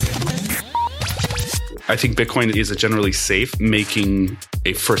I think Bitcoin is a generally safe, making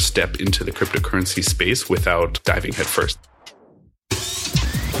a first step into the cryptocurrency space without diving headfirst.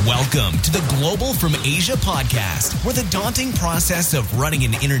 Welcome to the Global from Asia podcast, where the daunting process of running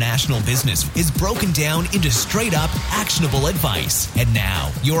an international business is broken down into straight up actionable advice. And now,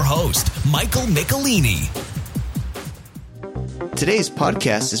 your host, Michael Michelini. Today's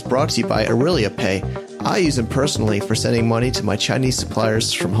podcast is brought to you by Aurelia Pay. I use them personally for sending money to my Chinese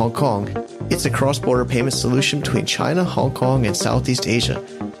suppliers from Hong Kong. It's a cross-border payment solution between China, Hong Kong, and Southeast Asia.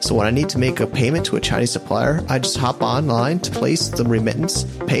 So when I need to make a payment to a Chinese supplier, I just hop online to place the remittance,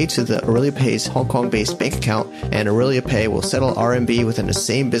 pay to the Aurelia Pay's Hong Kong-based bank account, and Aurelia Pay will settle RMB within the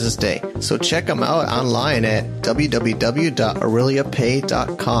same business day. So check them out online at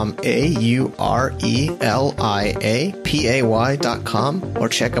www.aureliapay.com, AURELIAPAY.com, or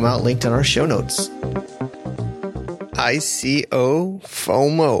check them out linked in our show notes. ICO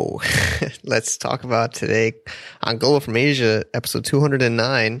FOMO. Let's talk about today on Global from Asia, episode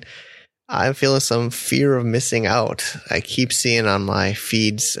 209. I'm feeling some fear of missing out. I keep seeing on my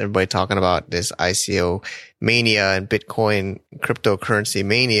feeds everybody talking about this ICO mania and Bitcoin cryptocurrency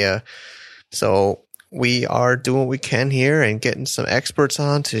mania. So we are doing what we can here and getting some experts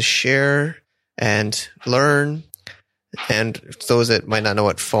on to share and learn. And those that might not know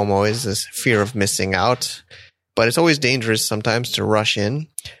what FOMO is fear of missing out. But it's always dangerous sometimes to rush in.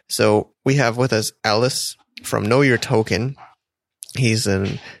 So we have with us Ellis from Know Your Token. He's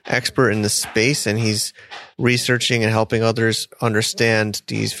an expert in this space, and he's researching and helping others understand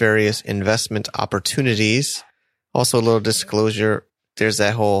these various investment opportunities. Also, a little disclosure. There's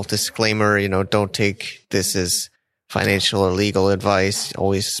that whole disclaimer, don't take this as financial or legal advice.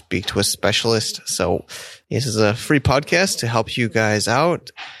 Always speak to a specialist. So this is a free podcast to help you guys out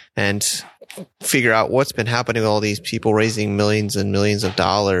and figure out what's been happening with all these people raising millions and millions of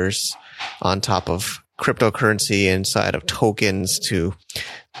dollars on top of cryptocurrency inside of tokens to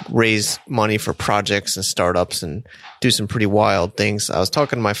raise money for projects and startups and do some pretty wild things. I was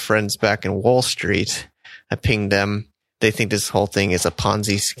talking to my friends back in Wall Street. I pinged them. They think this whole thing is a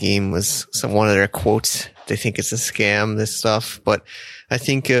Ponzi scheme, was one of their quotes. They think it's a scam, this stuff. But I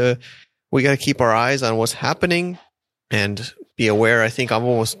think we got to keep our eyes on what's happening and be aware. I think I'm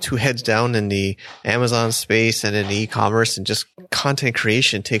almost two heads down in the Amazon space and in e-commerce, and just content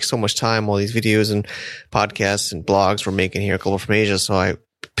creation takes so much time. All these videos and podcasts and blogs we're making here at Global from Asia. So I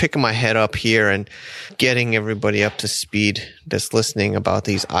picking my head up here and getting everybody up to speed that's listening about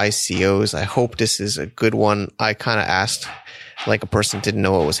these ICOs. I hope this is a good one. I kind of asked like a person didn't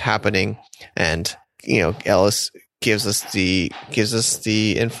know what was happening, and Ellis gives us the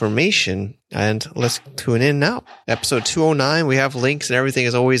information, and let's tune in now. Episode 209. We have links and everything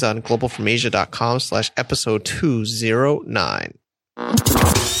as always on globalfromasia.com/episode 209.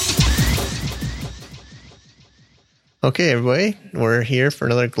 Okay, everybody, we're here for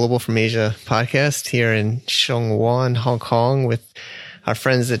another Global from Asia podcast here in Sheung-Wan, Hong Kong, with our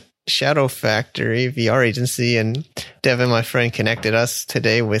friends at Shadow Factory VR agency, and Devin, my friend, connected us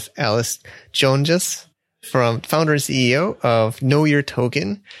today with Ellis Jones, from founder and CEO of Know Your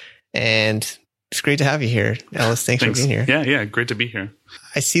Token. And it's great to have you here. Ellis, thanks for being here. Yeah. Great to be here.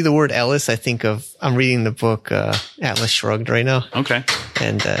 I see the word Ellis. I'm reading the book Atlas Shrugged right now. Okay.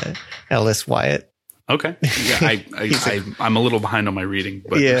 And Ellis Wyatt. Okay. Yeah, I'm a little behind on my reading.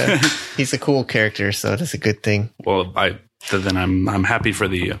 But yeah, he's a cool character, so that's a good thing. Well, then I'm happy for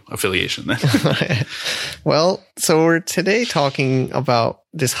the affiliation then. Well, so we're today talking about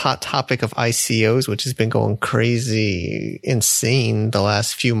this hot topic of ICOs, which has been going crazy, insane the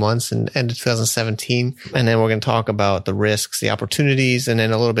last few months and end of 2017. And then we're going to talk about the risks, the opportunities, and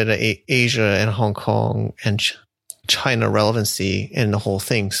then a little bit of Asia and Hong Kong and China relevancy in the whole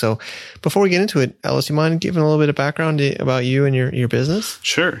thing. So before we get into it, Ellis, you mind giving a little bit of background about you and your business?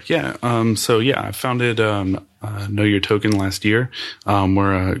 Sure. Yeah. I founded Know Your Token last year.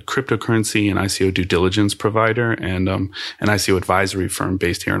 We're a cryptocurrency and ICO due diligence provider and an ICO advisory firm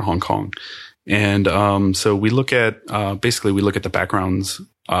based here in Hong Kong. And so we look at the backgrounds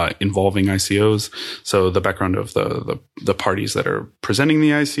involving ICOs. So the background of the parties that are presenting the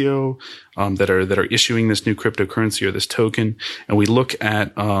ICO, that are issuing this new cryptocurrency or this token, and we look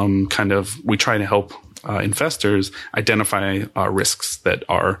at we try to help investors identify risks that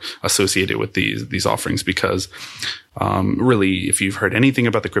are associated with these offerings, because really, if you've heard anything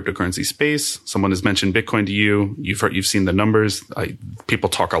about the cryptocurrency space, someone has mentioned Bitcoin to you, you've seen the numbers. People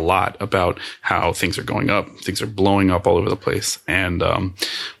talk a lot about how things are going up, things are blowing up all over the place, and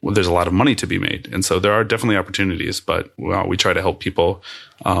there's a lot of money to be made. And so there are definitely opportunities, but we try to help people,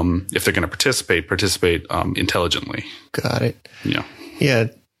 if they're going to participate intelligently. Got it. Yeah. Yeah.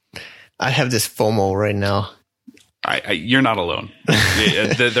 I have this FOMO right now. You're not alone.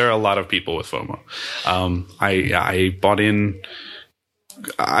 There are a lot of people with FOMO. I bought in.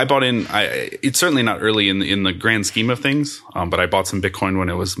 It's certainly not early in the grand scheme of things, but I bought some Bitcoin when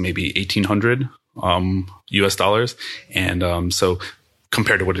it was maybe $1,800 US dollars, and so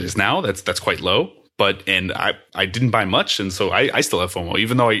compared to what it is now, that's quite low. But I didn't buy much, and so I still have FOMO.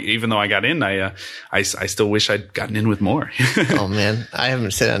 Even though I got in, I still wish I'd gotten in with more. Oh man, I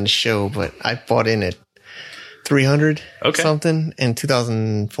haven't said it on the show, but I bought in at 300 something in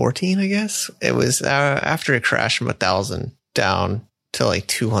 2014. I guess it was after it crashed from 1,000 down to like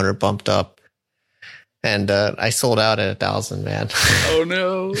 200, bumped up. And I sold out at 1,000, man. Oh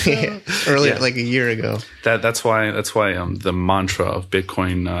no! Earlier, like a year ago. That's why the mantra of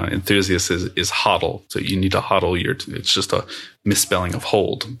Bitcoin enthusiasts is hodl. So you need to hodl it's just a misspelling of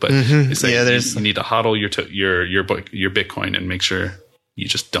hold, but you need to hodl your Bitcoin and make sure you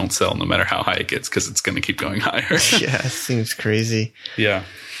just don't sell no matter how high it gets, because it's going to keep going higher. Yeah, it seems crazy. Yeah.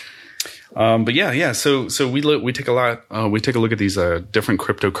 But yeah. So we take a look at these different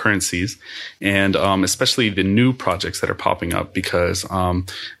cryptocurrencies, and especially the new projects that are popping up, because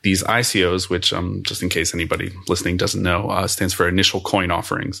these ICOs, which just in case anybody listening doesn't know, stands for initial coin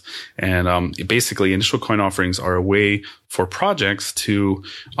offerings, and basically initial coin offerings are a way for projects to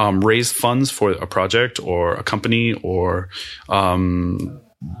raise funds for a project or a company or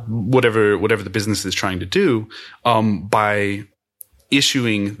whatever the business is trying to do by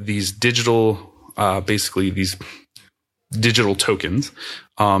issuing these digital tokens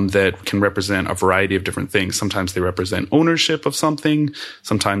that can represent a variety of different things. Sometimes they represent ownership of something.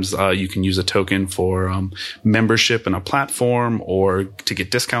 Sometimes you can use a token for membership in a platform or to get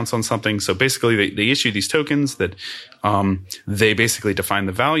discounts on something. So basically, they issue these tokens that they basically define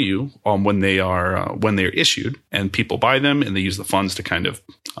the value when they're issued, and people buy them and they use the funds to kind of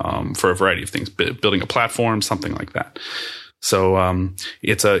for a variety of things, building a platform, something like that. So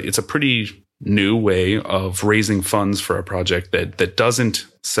it's a pretty new way of raising funds for a project that doesn't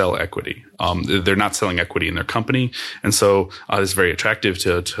sell equity. They're not selling equity in their company, and so it's very attractive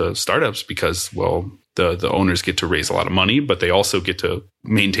to startups because, well, the owners get to raise a lot of money, but they also get to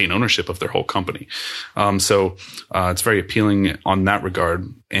maintain ownership of their whole company. So it's very appealing on that regard.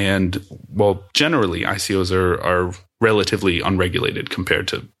 And well, generally ICOs are relatively unregulated compared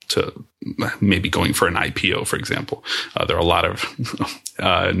to maybe going for an IPO, for example. There are a lot of,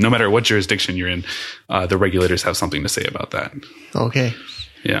 no matter what jurisdiction you're in, the regulators have something to say about that. Okay.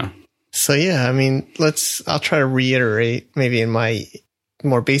 Yeah. So yeah, I mean, I'll try to reiterate maybe in my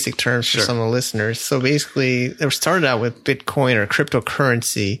more basic terms for some of the listeners. So basically, they started out with Bitcoin or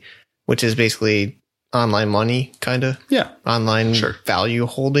cryptocurrency, which is basically online money, kind of. Yeah. Online value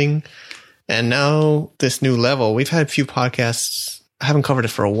holding. And now this new level, we've had a few podcasts. I haven't covered it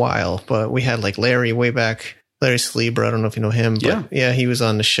for a while, but we had like Larry way back, Larry Sleeber. I don't know if you know him, but yeah, he was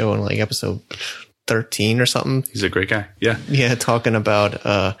on the show in like episode 13 or something. He's a great guy. Yeah. Yeah. Talking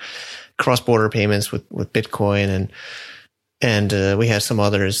about, cross-border payments with Bitcoin, and we had some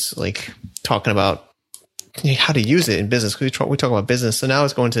others like talking about how to use it in business. We talk about business. So now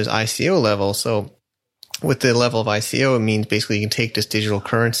it's going to this ICO level. So with the level of ICO, it means basically you can take this digital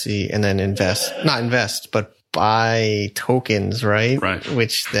currency and then but buy tokens, right? Right.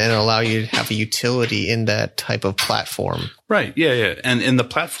 Which then allow you to have a utility in that type of platform. Right. Yeah. And the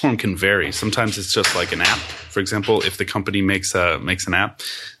platform can vary. Sometimes it's just like an app. For example, if the company makes an app,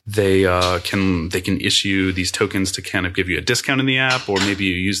 they can issue these tokens to kind of give you a discount in the app, or maybe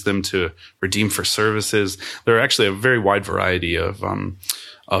you use them to redeem for services. There are actually a very wide variety of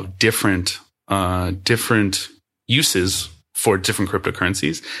different uses for different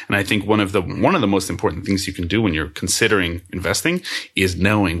cryptocurrencies. And I think one of the most important things you can do when you're considering investing is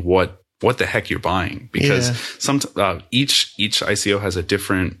knowing what the heck you're buying, because each ICO has a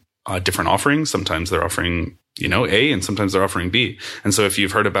different offering. Sometimes they're offering, A, and sometimes they're offering B. And so if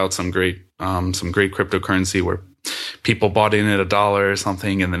you've heard about some great cryptocurrency where people bought in at $1 or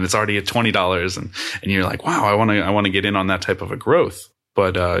something, and then it's already at $20, and you're like, wow, I want to get in on that type of a growth.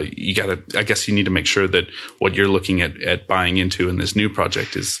 But I guess you need to make sure that what you're looking at buying into in this new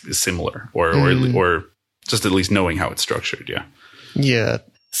project is similar, or just at least knowing how it's structured. Yeah. Yeah.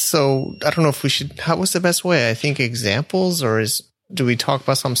 So I don't know if we should. What's the best way? I think examples, or do we talk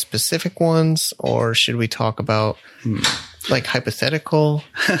about some specific ones, or should we talk about like hypothetical?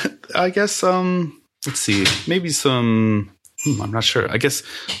 I guess. Let's see. Maybe some. I'm not sure. I guess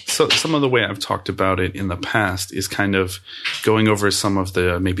some of the way I've talked about it in the past is kind of going over some of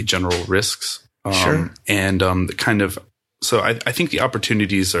the maybe general risks. And kind of. So I think the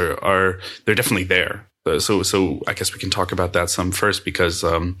opportunities are they're definitely there. So I guess we can talk about that some first, because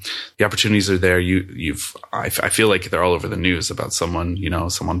the opportunities are there. I feel like they're all over the news about someone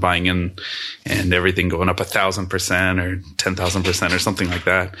buying in and everything going up 1,000% or 10,000% or something like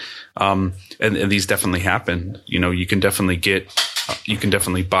that. And these definitely happen. You can definitely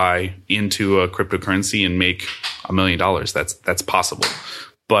buy into a cryptocurrency and make $1 million. That's possible,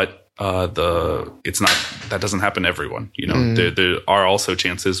 but that doesn't happen to everyone. There are also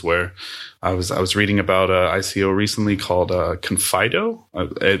chances where I was reading about ICO recently called Confido.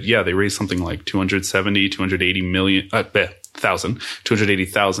 They raised something like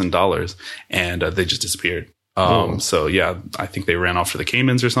 $280,000, and they just disappeared. So yeah, I think they ran off to the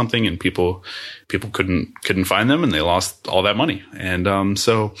Caymans or something, and people couldn't find them, and they lost all that money. And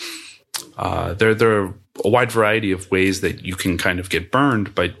there are a wide variety of ways that you can kind of get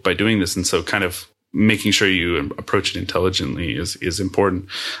burned by doing this, and so kind of making sure you approach it intelligently is important.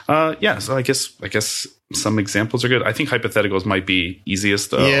 So I guess some examples are good. I think hypotheticals might be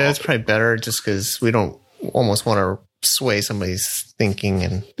easiest. It's probably better, just because we don't almost want to sway somebody's thinking.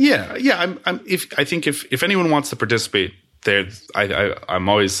 And if anyone wants to participate there, I'm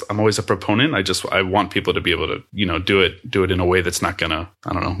always a proponent. I want people to be able to do it in a way that's not gonna,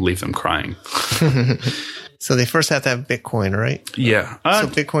 I don't know, leave them crying. So they first have to have Bitcoin, right? Yeah. So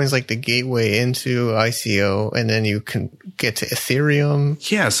Bitcoin's like the gateway into ICO, and then you can get to Ethereum.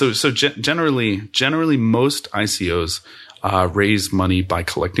 Yeah. So generally most ICOs raise money by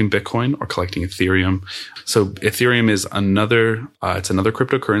collecting Bitcoin or collecting Ethereum. So Ethereum is another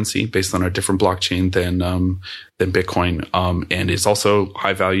cryptocurrency based on a different blockchain than Bitcoin. And it's also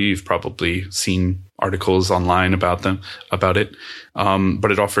high value. You've probably seen articles online about it.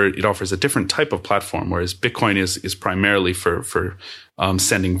 But it offers a different type of platform, whereas Bitcoin is primarily for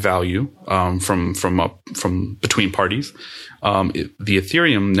sending value, from between parties. The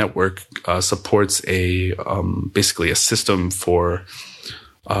Ethereum network supports basically a system for,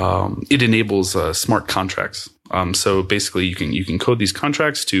 it enables smart contracts. So basically you can code these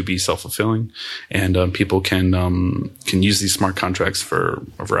contracts to be self-fulfilling, and people can use these smart contracts for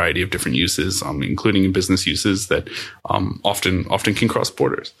a variety of different uses, including business uses that often can cross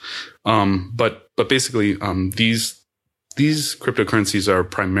borders. But basically these cryptocurrencies are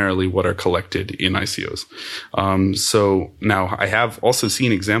primarily what are collected in ICOs. So now I have also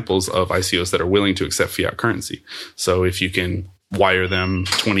seen examples of ICOs that are willing to accept fiat currency. So if you can wire them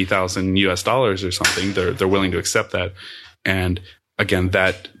 $20,000 or something, they're willing to accept that. And again,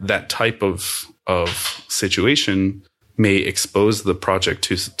 that type of situation may expose the project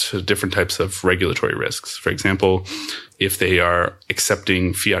to different types of regulatory risks. For example, if they are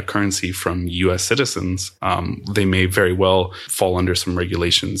accepting fiat currency from U.S. citizens, they may very well fall under some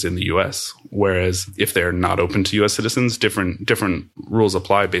regulations in the U.S. Whereas if they're not open to U.S. citizens, different rules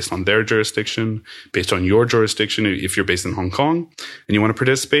apply based on their jurisdiction, based on your jurisdiction. If you're based in Hong Kong and you want to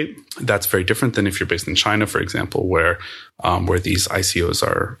participate, that's very different than if you're based in China, for example, where these ICOs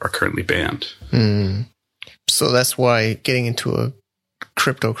are currently banned. So that's why getting into a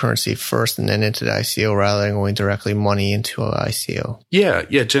cryptocurrency first and then into the ICO rather than going directly money into an ICO.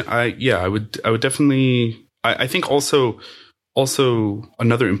 I would definitely. I think also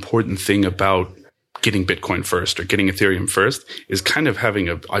another important thing about getting Bitcoin first or getting Ethereum first is kind of having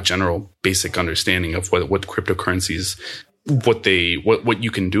a general basic understanding of what cryptocurrencies, what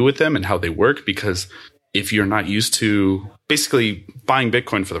you can do with them and how they work. Because if you're not used to basically buying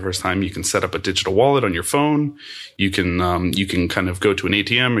Bitcoin for the first time, you can set up a digital wallet on your phone. You can kind of go to an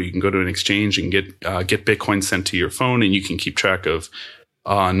ATM or you can go to an exchange and get Bitcoin sent to your phone, and you can keep track of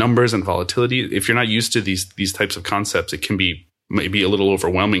numbers and volatility. If you're not used to these types of concepts, it can be maybe a little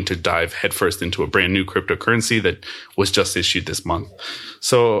overwhelming to dive headfirst into a brand new cryptocurrency that was just issued this month.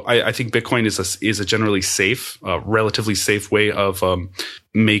 So I think Bitcoin is a generally safe, relatively safe way of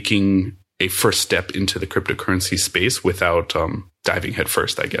making a first step into the cryptocurrency space without diving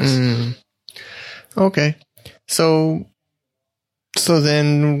headfirst, I guess. Okay. So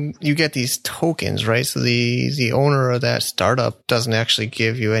then you get these tokens, right? So the owner of that startup doesn't actually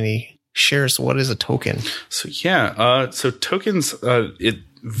give you any shares. What is a token? So so tokens, it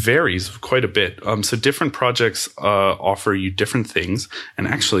varies quite a bit. So different projects offer you different things, and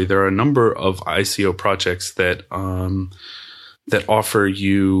actually there are a number of ICO projects that offer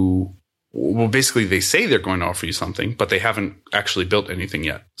you. Well, basically, they say they're going to offer you something, but they haven't actually built anything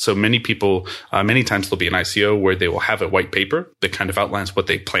yet. So many people, many times there'll be an ICO where they will have a white paper that kind of outlines what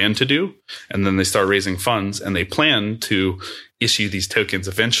they plan to do. And then they start raising funds and they plan to issue these tokens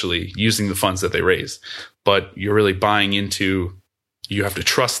eventually using the funds that they raise. But you're really buying into you have to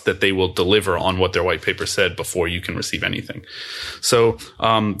trust that they will deliver on what their white paper said before you can receive anything. So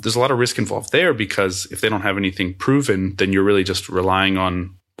there's a lot of risk involved there, because if they don't have anything proven, then you're really just relying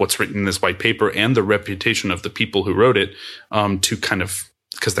on what's written in this white paper and the reputation of the people who wrote it to kind of,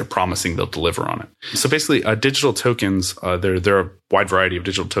 because they're promising they'll deliver on it. So basically, digital tokens, there are a wide variety of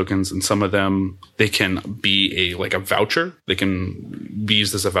digital tokens, and some of them, they can be a voucher. They can be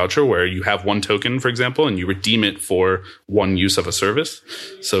used as a voucher where you have one token, for example, and you redeem it for one use of a service.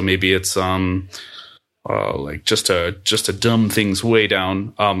 So maybe it's just to dumb things way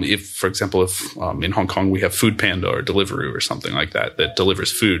down. If, for example, in Hong Kong we have Food Panda or Deliveroo or something like that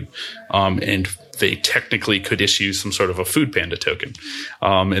delivers food, and they technically could issue some sort of a Food Panda token,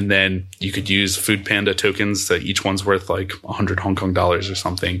 and then you could use Food Panda tokens. Each one's worth like 100 Hong Kong dollars or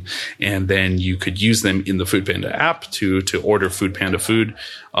something, and then you could use them in the Food Panda app to order Food Panda food,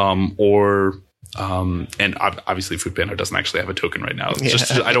 and obviously Food Panda doesn't actually have a token right now.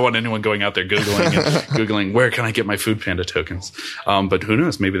 I don't want anyone going out there Googling where can I get my Food Panda tokens. But who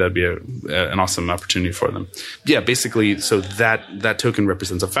knows? Maybe that'd be an awesome opportunity for them. Yeah, basically, so that token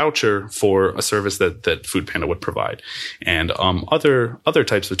represents a voucher for a service that Food Panda would provide. And other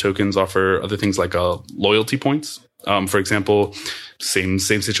types of tokens offer other things like loyalty points. For example, same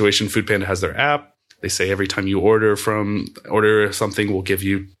situation. Food Panda has their app. They say every time you order something, we'll give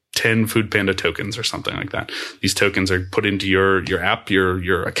you 10 Food Panda tokens or something like that. These tokens are put into your app,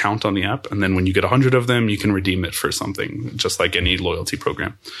 your account on the app. And then when you get 100 of them, you can redeem it for something, just like any loyalty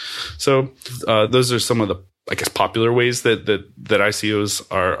program. So those are some of the, I guess, popular ways that ICOs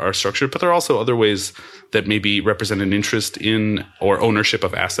are structured. But there are also other ways that maybe represent an interest in or ownership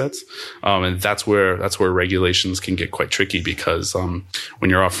of assets. And that's where regulations can get quite tricky, because when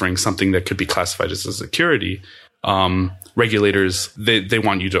you're offering something that could be classified as a security, regulators, they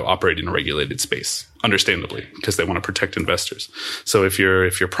want you to operate in a regulated space, understandably, because they want to protect investors. So if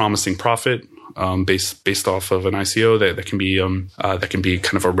you're promising profit based off of an ICO, that can be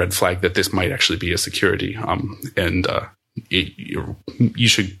kind of a red flag that this might actually be a security. You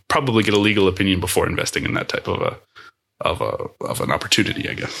should probably get a legal opinion before investing in that type of an opportunity,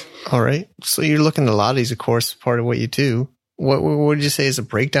 I guess. All right. So you're looking at a lot of these, of course, part of what you do. What would you say is a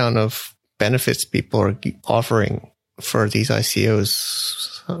breakdown of benefits people are offering for these ICOs?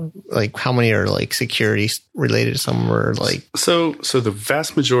 Like, how many are like security related? Some are like so the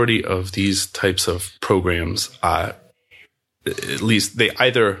vast majority of these types of programs, at least they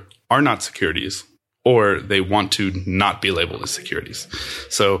either are not securities or they want to not be labeled as securities.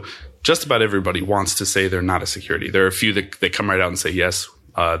 So just about everybody wants to say they're not a security. There are a few that come right out and say, yes,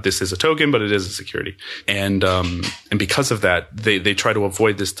 this is a token, but it is a security. And because of that, they try to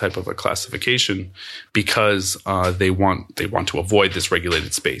avoid this type of a classification, because they want to avoid this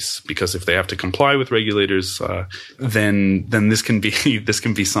regulated space. Because if they have to comply with regulators, then this can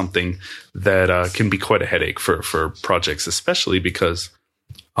be something that can be quite a headache for projects, especially because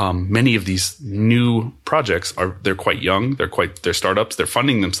many of these new projects they're quite young. They're startups. They're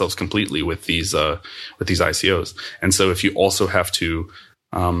funding themselves completely with these ICOs. And so if you also have to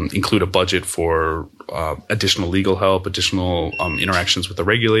include a budget for additional legal help, additional interactions with the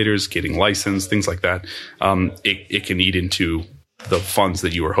regulators, getting licensed, things like that, it can eat into the funds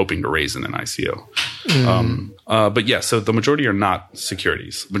that you were hoping to raise in an ICO. But yeah, so the majority are not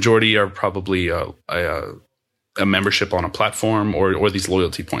securities. Majority are probably a membership on a platform, or these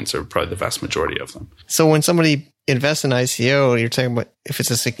loyalty points are probably the vast majority of them. So when somebody invests in ICO, you're talking about if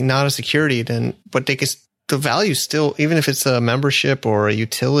it's not a security, but the value still, even if it's a membership or a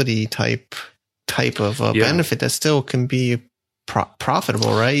utility type of benefit, that still can be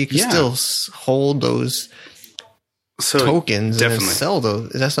profitable, right? You can still hold those tokens and then sell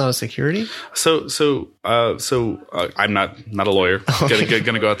those. That's not a security. So I'm not a lawyer.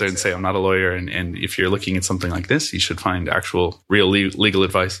 Gonna go out there and say I'm not a lawyer. And if you're looking at something like this, you should find actual real legal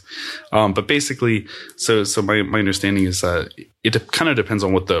advice. But basically, so my understanding is it kind of depends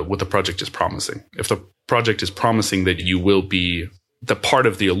on what the project is promising. If the project is promising that you will be, the part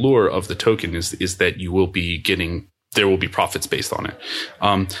of the allure of the token is that you will be getting, there will be profits based on it.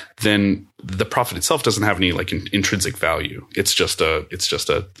 Then the profit itself doesn't have any like intrinsic value. It's just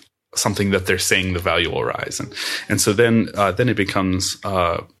a something that they're saying the value will rise. And so then it becomes,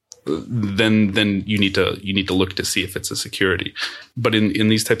 then you need to look to see if it's a security. But in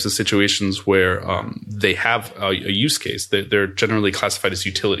these types of situations where they have a use case, they're generally classified as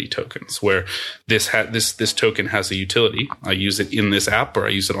utility tokens, where this token has a utility. I use it in this app, or I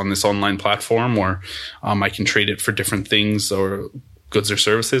use it on this online platform, or I can trade it for different things or goods or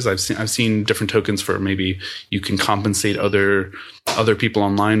services. I've seen different tokens for maybe you can compensate other other people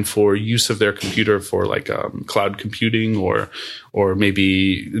online for use of their computer for like cloud computing or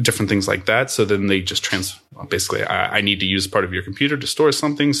maybe different things like that. So then they just basically, I need to use part of your computer to store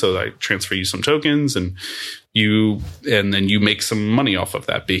something, so I transfer you some tokens, and then you make some money off of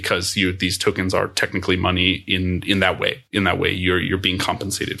that because these tokens are technically money in that way. In that way, you're being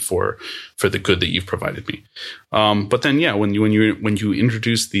compensated for the good that you've provided me. But then, when you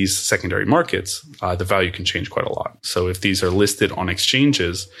introduce these secondary markets, the value can change quite a lot. So if these are listed on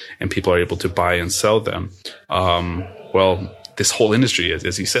exchanges and people are able to buy and sell them, this whole industry,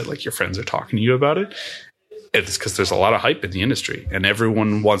 as you said, like your friends are talking to you about it. It's because there's a lot of hype in the industry, and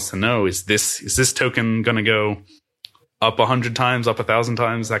everyone wants to know: is this token going to go up 100 times, up 1,000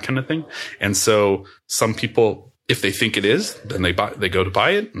 times, that kind of thing? And so some people, if they think it is, then they go to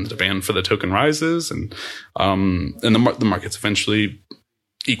buy it, and the demand for the token rises, and the markets eventually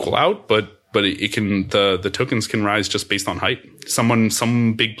equal out, but it can the tokens can rise just based on hype.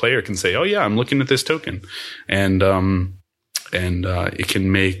 Some big player can say, "Oh yeah, I'm looking at this token," and it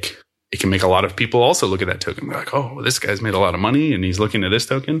can make a lot of people also look at that token. They're like, "Oh, this guy's made a lot of money and he's looking at this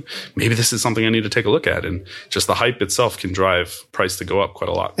token. Maybe this is something I need to take a look at." And just the hype itself can drive price to go up quite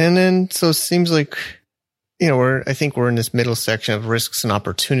a lot. And then, so it seems like, I think we're in this middle section of risks and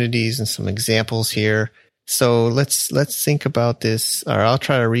opportunities and some examples here. So let's think about this, or I'll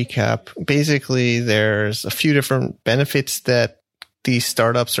try to recap. Basically, there's a few different benefits that these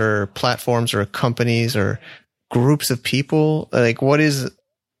startups or platforms or companies or groups of people, like what is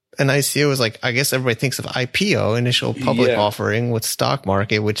an ICO is like, I guess everybody thinks of IPO, initial public offering with stock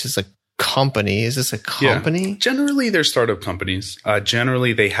market, which is a company. Is this a company? Yeah. Generally, they're startup companies.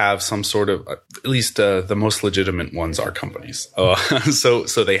 Generally, they have some sort of, at least the most legitimate ones are companies. So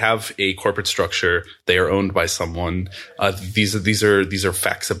they have a corporate structure. They are owned by someone. These are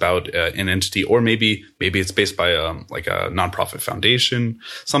facts about an entity, or maybe it's based by like a nonprofit foundation,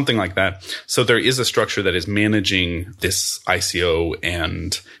 something like that. So there is a structure that is managing this ICO,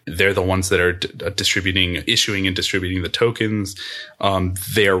 and they're the ones that are issuing and distributing the tokens.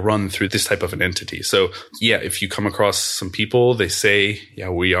 They are run through this type of an entity. So if you come across some people, they say,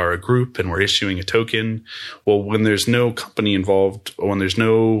 we are a group and we're issuing a token. Well, when there's no company involved, or when there's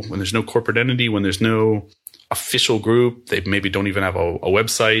no corporate entity, when there's no official group, they maybe don't even have a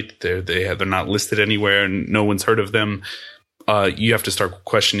website. They're not listed anywhere, and no one's heard of them. You have to start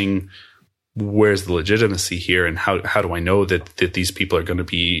questioning, where's the legitimacy here, and how do I know that these people are going to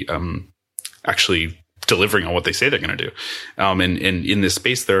be actually delivering on what they say they're going to do? And in this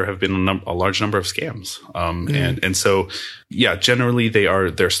space, there have been a large number of scams. And so, generally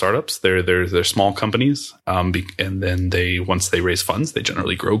they're startups. They're small companies. And then once they raise funds, they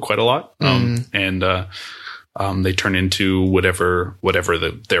generally grow quite a lot. And they turn into whatever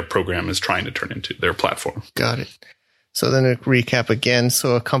their program is trying to turn into, their platform. Got it. So then to recap again.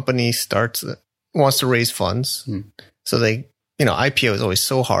 So a company wants to raise funds. So they, IPO is always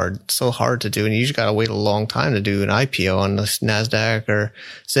so hard to do. And you usually got to wait a long time to do an IPO on the NASDAQ,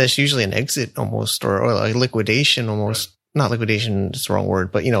 so it's usually an exit almost, or like liquidation almost. Not liquidation is the wrong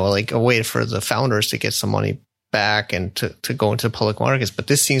word, but like a way for the founders to get some money back and to go into public markets. But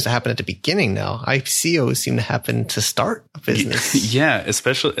this seems to happen at the beginning now. ICOs seem to happen to start a business. Yeah,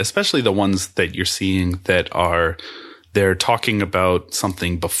 especially the ones that you're seeing that they're talking about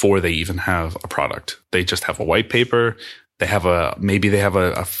something before they even have a product. They just have a white paper. They have a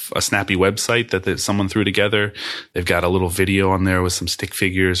snappy website that someone threw together. They've got a little video on there with some stick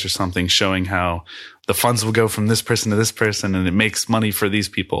figures or something showing how the funds will go from this person to this person, and it makes money for these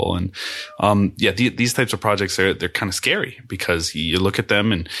people. And these types of projects they're kind of scary, because you look at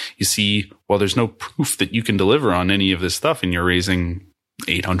them and you see, well, there's no proof that you can deliver on any of this stuff, and you're raising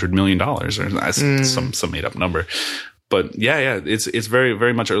 $800 million or some made up number. But it's very,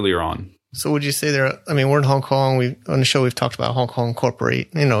 very much earlier on. So would you say we're in Hong Kong. On the show, we've talked about Hong Kong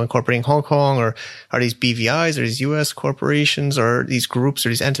incorporating Hong Kong, or are these BVIs, or these U.S. corporations, or these groups, or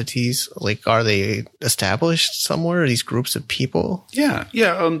these entities, like, are they established somewhere? Are these groups of people?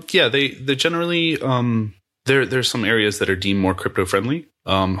 They generally, there's some areas that are deemed more crypto friendly.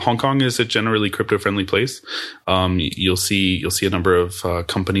 Hong Kong is a generally crypto friendly place. You'll see a number of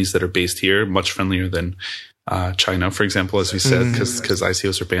companies that are based here, much friendlier than China, for example, as we said, because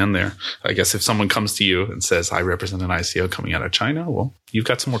ICOs are banned there. I guess if someone comes to you and says, I represent an ICO coming out of China, well, you've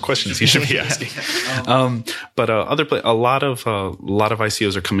got some more questions you should be asking. But a lot of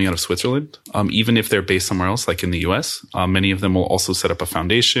ICOs are coming out of Switzerland, even if they're based somewhere else, like in the US. Many of them will also set up a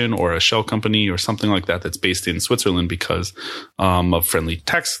foundation or a shell company or something like that that's based in Switzerland because of friendly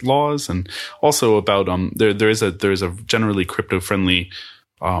tax laws, and also about there is a generally crypto friendly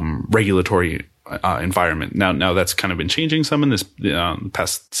regulatory environment. Now that's kind of been changing some in this the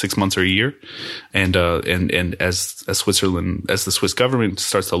past 6 months or a year, and as Switzerland, as the Swiss government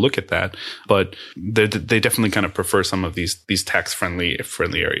starts to look at that, but they definitely kind of prefer some of these tax friendly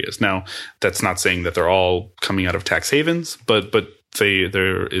areas. Now that's not saying that they're all coming out of tax havens, but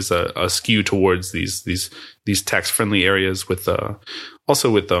there is a skew towards these tax friendly areas with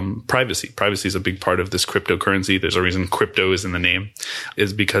also with privacy. Privacy is a big part of this cryptocurrency. There's a reason crypto is in the name,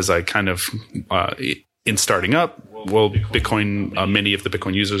 is because I kind of in starting up, Bitcoin, many of the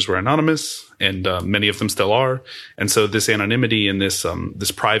Bitcoin users were anonymous, and many of them still are. And so this anonymity and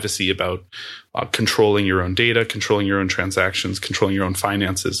this privacy about controlling your own data, controlling your own transactions, controlling your own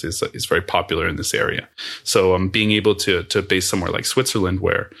finances is very popular in this area. So being able to base somewhere like Switzerland,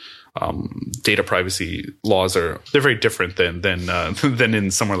 where data privacy laws they're very different than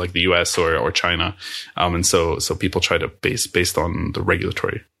in somewhere like the US or China, and so people try to based on the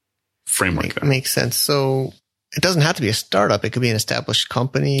regulatory framework. Makes sense. So it doesn't have to be a startup; it could be an established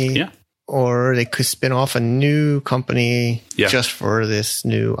company, yeah, or they could spin off a new company just for this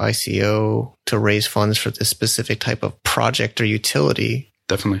new ICO to raise funds for this specific type of project or utility.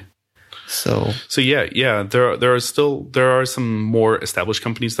 Definitely. So yeah. There are some more established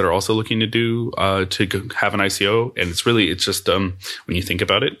companies that are also looking to do to have an ICO, and it's just when you think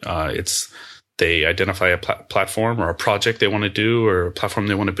about it, they identify a platform or a project they want to do, or a platform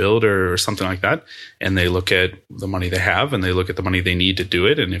they want to build, or something like that, and they look at the money they have, and they look at the money they need to do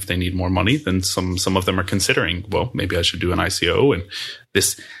it, and if they need more money, then some of them are considering, well, maybe I should do an ICO, and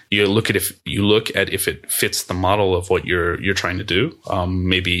you look at if it fits the model of what you're trying to do.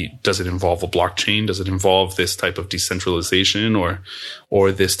 Maybe does it involve a blockchain? Does it involve this type of decentralization, or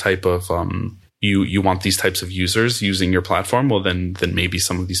this type of you want these types of users using your platform? Well, then maybe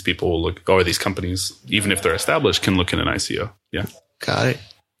some of these people will look, or these companies, even if they're established, can look at an ICO. Yeah, got it.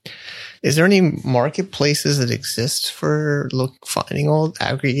 Is there any marketplaces that exist for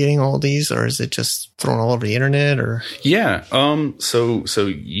aggregating all these, or is it just thrown all over the internet? Or yeah, so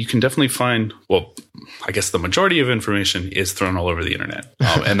you can definitely find. Well, I guess the majority of information is thrown all over the internet,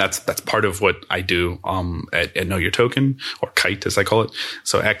 and that's part of what I do at Know Your Token, or Kite as I call it.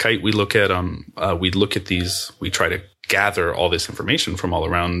 So at Kite, we look at these. We try to gather all this information from all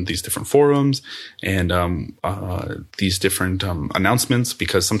around these different forums and these different announcements,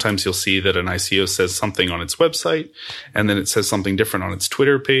 because sometimes you'll see that an ICO says something on its website and then it says something different on its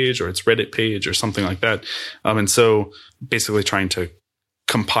Twitter page or its Reddit page or something like that. And so basically trying to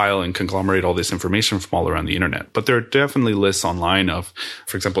compile and conglomerate all this information from all around the internet. But there are definitely lists online of,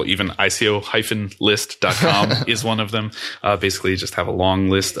 for example, even ICO-list.com is one of them. Basically, just have a long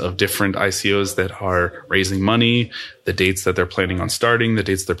list of different ICOs that are raising money, the dates that they're planning on starting, the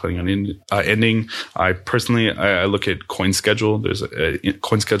dates they're planning on ending. I personally look at CoinSchedule. There's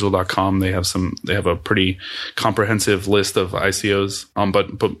CoinSchedule.com. They have a pretty comprehensive list of ICOs.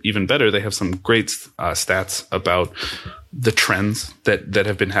 But even better, they have some great stats about the trends that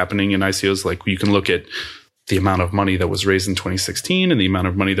have been happening in ICOs. Like you can look at the amount of money that was raised in 2016 and the amount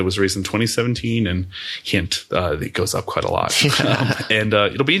of money that was raised in 2017, and it goes up quite a lot. And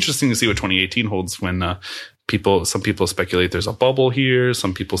it'll be interesting to see what 2018 holds when some people speculate there's a bubble here.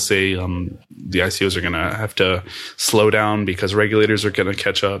 Some people say the ICOs are going to have to slow down because regulators are going to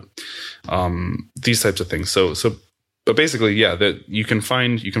catch up. These types of things. But basically, yeah, that you can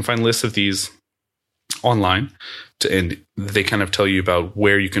find lists of these online, and they kind of tell you about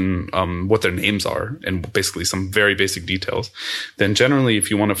where you can, what their names are, and basically some very basic details. Then generally,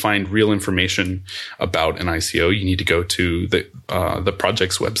 if you want to find real information about an ICO, you need to go to the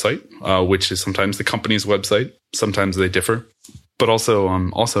project's website, which is sometimes the company's website. Sometimes they differ. But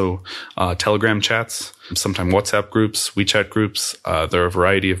also Telegram chats, sometimes WhatsApp groups, WeChat groups. There are a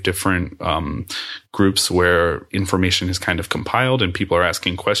variety of different groups where information is kind of compiled and people are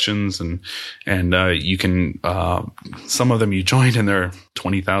asking questions, and you can some of them you join and there are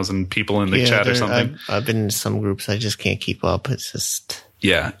 20,000 people in the chat or something. I've been in some groups I just can't keep up. It's just.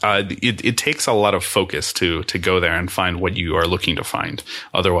 Yeah, it takes a lot of focus to go there and find what you are looking to find.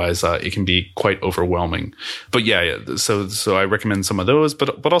 Otherwise, it can be quite overwhelming. But yeah. So I recommend some of those.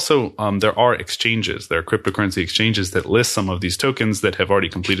 But also, there are exchanges. There are cryptocurrency exchanges that list some of these tokens that have already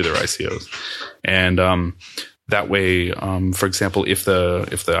completed their ICOs, and that way, for example, if the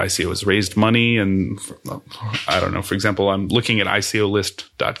ICO has raised money, and I don't know, for example, I'm looking at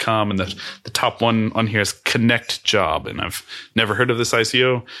ICOlist.com, and the top one on here is Connect Job, and I've never heard of this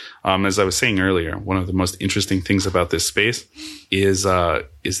ICO. As I was saying earlier, one of the most interesting things about this space is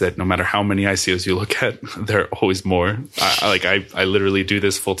no matter how many ICOs you look at, there are always more. I literally do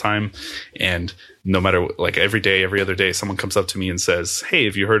this full time, and no matter, like, every day, every other day, someone comes up to me and says, "Hey,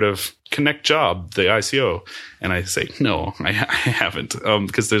 have you heard of Connect Job, the ICO?" And I say, "No, I haven't,"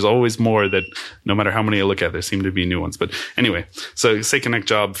 because there's always more. That no matter how many I look at, there seem to be new ones. But anyway, so say Connect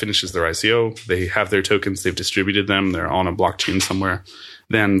Job finishes their ICO, they have their tokens, they've distributed them, they're on a blockchain somewhere.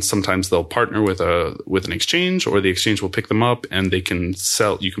 Then sometimes they'll partner with an exchange, or the exchange will pick them up, and they can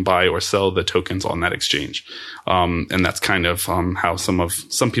sell. You can buy or sell the tokens on that exchange, and that's kind of how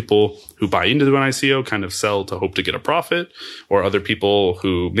some people who buy into an ICO kind of sell to hope to get a profit, or other people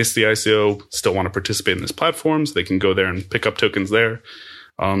who miss the ICO still want to participate in this platform, so they can go there and pick up tokens there.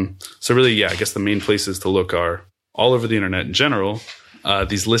 So really, yeah, I guess the main places to look are all over the internet in general.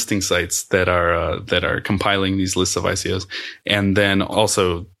 These listing sites that are compiling these lists of ICOs, and then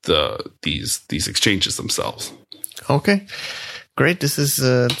also these exchanges themselves. Okay, great. This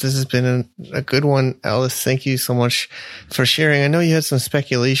has been a good one, Alice. Thank you so much for sharing. I know you had some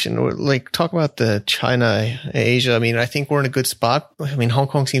speculation, or like talk about the China, Asia. I mean, I think we're in a good spot. I mean, Hong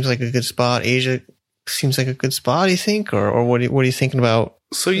Kong seems like a good spot. Asia seems like a good spot. You think, or what are you thinking about?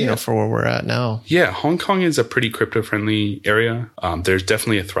 So, yeah, for where we're at now. Yeah, Hong Kong is a pretty crypto-friendly area. There's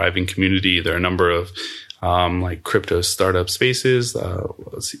definitely a thriving community. There are a number of like crypto startup spaces.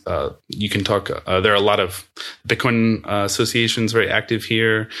 You can talk. There are a lot of Bitcoin associations very active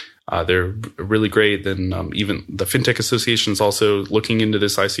here. They're really great. Then even the FinTech Association is also looking into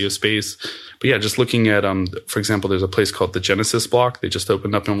this ICO space. But yeah, just looking at, for example, there's a place called the Genesis Block. They just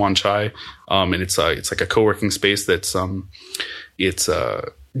opened up in Wan Chai, and it's like a co-working space that's it's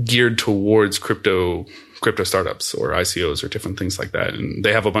geared towards crypto startups or ICOs or different things like that. And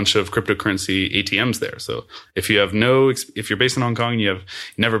they have a bunch of cryptocurrency ATMs there. So if you're based in Hong Kong and you've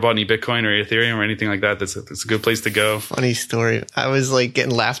never bought any Bitcoin or Ethereum or anything like that, that's a good place to go. Funny story. I was like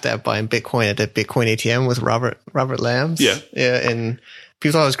getting laughed at buying Bitcoin at that Bitcoin ATM with Robert Lambs. Yeah. Yeah. And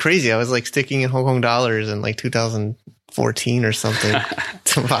people thought I was crazy. I was like sticking in Hong Kong dollars in like 2014 or something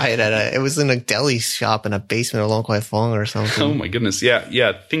to buy it it was in a deli shop in a basement of Long Kwai Fong or something. Oh my goodness. Yeah.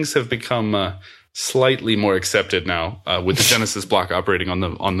 Yeah. Things have become, slightly more accepted now, with the Genesis Block operating on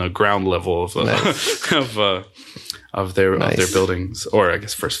the ground level of Nice. of their buildings, or I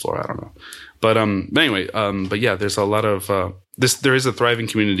guess first floor. I don't know, but anyway, but yeah, there's a lot of there is a thriving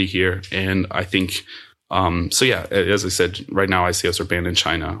community here, and I think so yeah, as I said, right now ICOs are banned in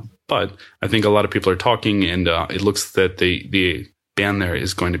China, but I think a lot of people are talking, and it looks that the ban there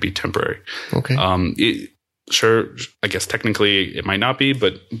is going to be temporary. Okay. Sure, I guess technically it might not be,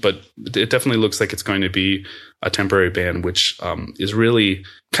 but it definitely looks like it's going to be a temporary ban, which is really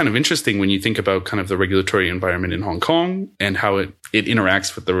kind of interesting when you think about kind of the regulatory environment in Hong Kong and how it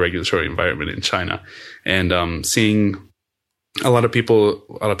interacts with the regulatory environment in China. And seeing a lot of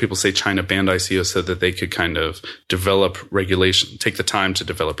people say China banned ICOs so that they could kind of develop regulation, take the time to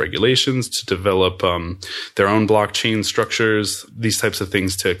develop regulations, to develop their own blockchain structures, these types of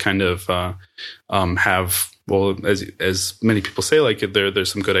things to kind of have. Well, as many people say, like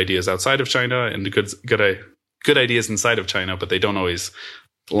there's some good ideas outside of China and good ideas inside of China, but they don't always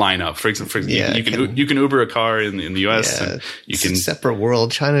line up. For example, Yeah, you can Uber a car in the US. Yeah, and you it's can a separate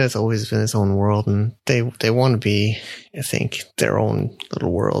world. China has always been its own world, and they want to be, I think, their own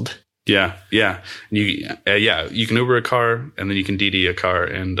little world. Yeah. You can Uber a car, and then you can DiDi a car,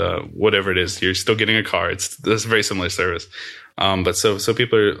 and whatever it is, you're still getting a car. It's a very similar service. But so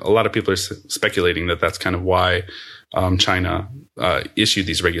a lot of people are speculating that that's kind of why China issued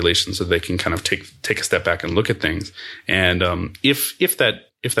these regulations, so they can kind of take a step back and look at things. And if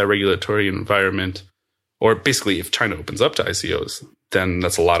that regulatory environment, or basically if China opens up to ICOs, then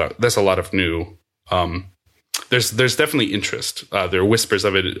that's a lot of new. There's definitely interest. There are whispers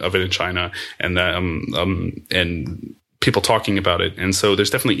of it in China, and people talking about it. And so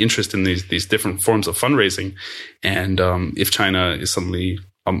there's definitely interest in these different forms of fundraising. And if China is suddenly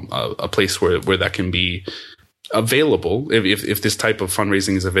a place where that can be available, if this type of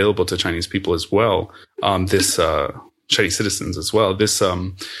fundraising is available to Chinese people as well, Chinese citizens as well,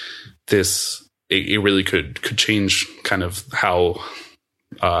 it really could change kind of how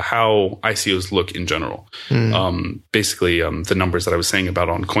ICOs look in general. Basically, the numbers that I was saying about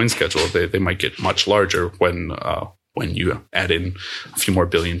on CoinSchedule, they might get much larger when you add in a few more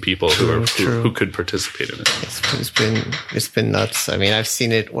billion people who could participate in it. It's been nuts. I mean, I've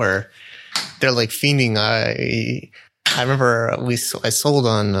seen it where they're like fiending. I remember I sold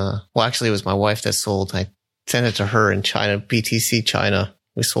on. Well, actually, it was my wife that sold. I sent it to her in China, BTC China.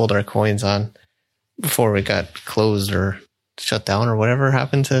 We sold our coins on before we got closed or shut down or whatever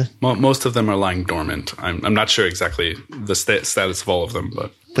happened to? Most of them are lying dormant. I'm not sure exactly the status of all of them,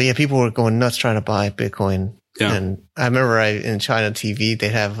 but yeah, people were going nuts trying to buy Bitcoin. Yeah. And I remember in China TV, they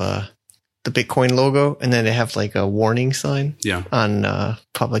have the Bitcoin logo, and then they have like a warning sign on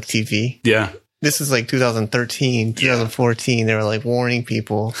public TV. Yeah. This is like 2013, 2014. They were like warning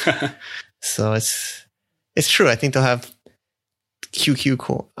people. So it's true. I think they'll have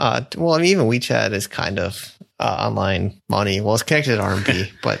QQ. Well, I mean, even WeChat is kind of online money. Well, it's connected to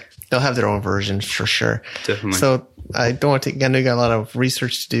RMB, but they'll have their own version for sure. Definitely. So I don't want to. I know you got a lot of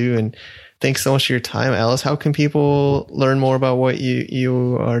research to do, and thanks so much for your time, Alice. How can people learn more about what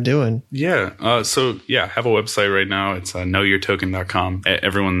you are doing? Yeah. I have a website right now. It's knowyourtoken.com.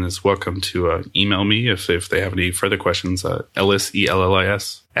 Everyone is welcome to email me if they have any further questions. Ellis,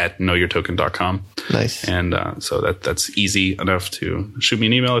 ELLIS, @knowyourtoken.com. Nice. And so that's easy enough to shoot me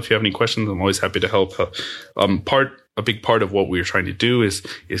an email if you have any questions. I'm always happy to help. A big part of what we're trying to do is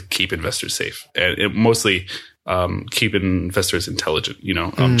keep investors safe, and mostly keep investors intelligent,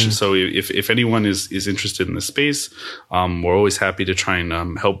 So if anyone is interested in the space, we're always happy to try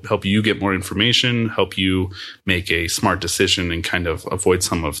and help you get more information, help you make a smart decision, and kind of avoid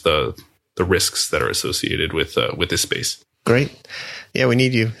some of the risks that are associated with this space. Great. Yeah, we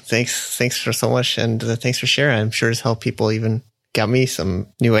need you. Thanks for so much, and thanks for sharing. I'm sure it's helped people, even got me some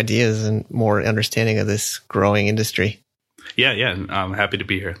new ideas and more understanding of this growing industry. Yeah. I'm happy to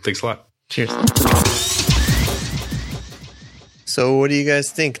be here. Thanks a lot. Cheers. So what do you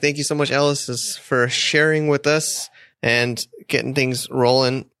guys think? Thank you so much, Alice, for sharing with us and getting things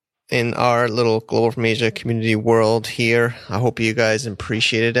rolling in our little Global from Asia community world here. I hope you guys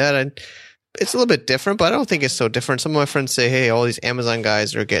appreciated that. It's a little bit different, but I don't think it's so different. Some of my friends say, hey, all these Amazon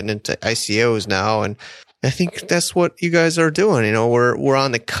guys are getting into ICOs now. And I think that's what you guys are doing. We're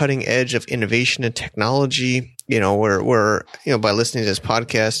on the cutting edge of innovation and technology. We're by listening to this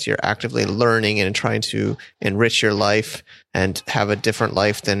podcast, you're actively learning and trying to enrich your life and have a different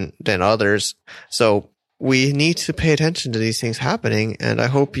life than others. So we need to pay attention to these things happening. And I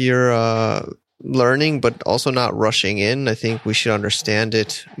hope you're learning, but also not rushing in. I think we should understand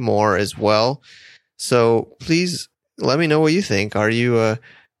it more as well. So please let me know what you think. Are you a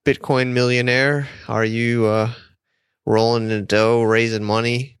Bitcoin millionaire? Are you rolling in the dough, raising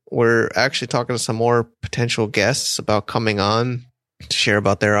money? We're actually talking to some more potential guests about coming on to share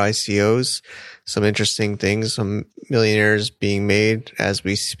about their ICOs, some interesting things, some millionaires being made as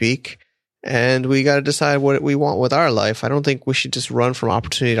we speak. And we got to decide what we want with our life. I don't think we should just run from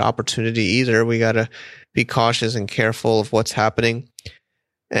opportunity to opportunity either. We got to be cautious and careful of what's happening.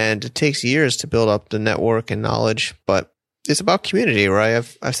 And it takes years to build up the network and knowledge, but it's about community, right?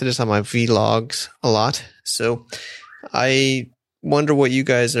 I've said this on my vlogs a lot. So I wonder what you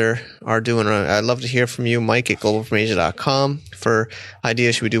guys are doing. I'd love to hear from you, Mike at globalfromasia.com, for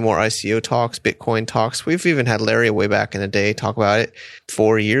ideas. Should we do more ICO talks, Bitcoin talks? We've even had Larry way back in the day talk about it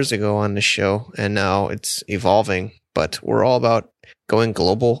 4 years ago on the show, and now it's evolving. But we're all about going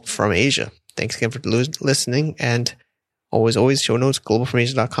global from Asia. Thanks again for listening, and always show notes,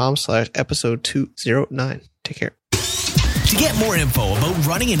 globalfromasia.com/episode 209. Take care. To get more info about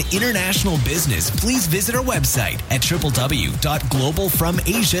running an international business, please visit our website at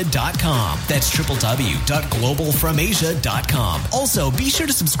www.globalfromasia.com. That's www.globalfromasia.com. Also, be sure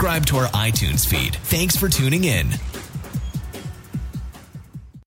to subscribe to our iTunes feed. Thanks for tuning in.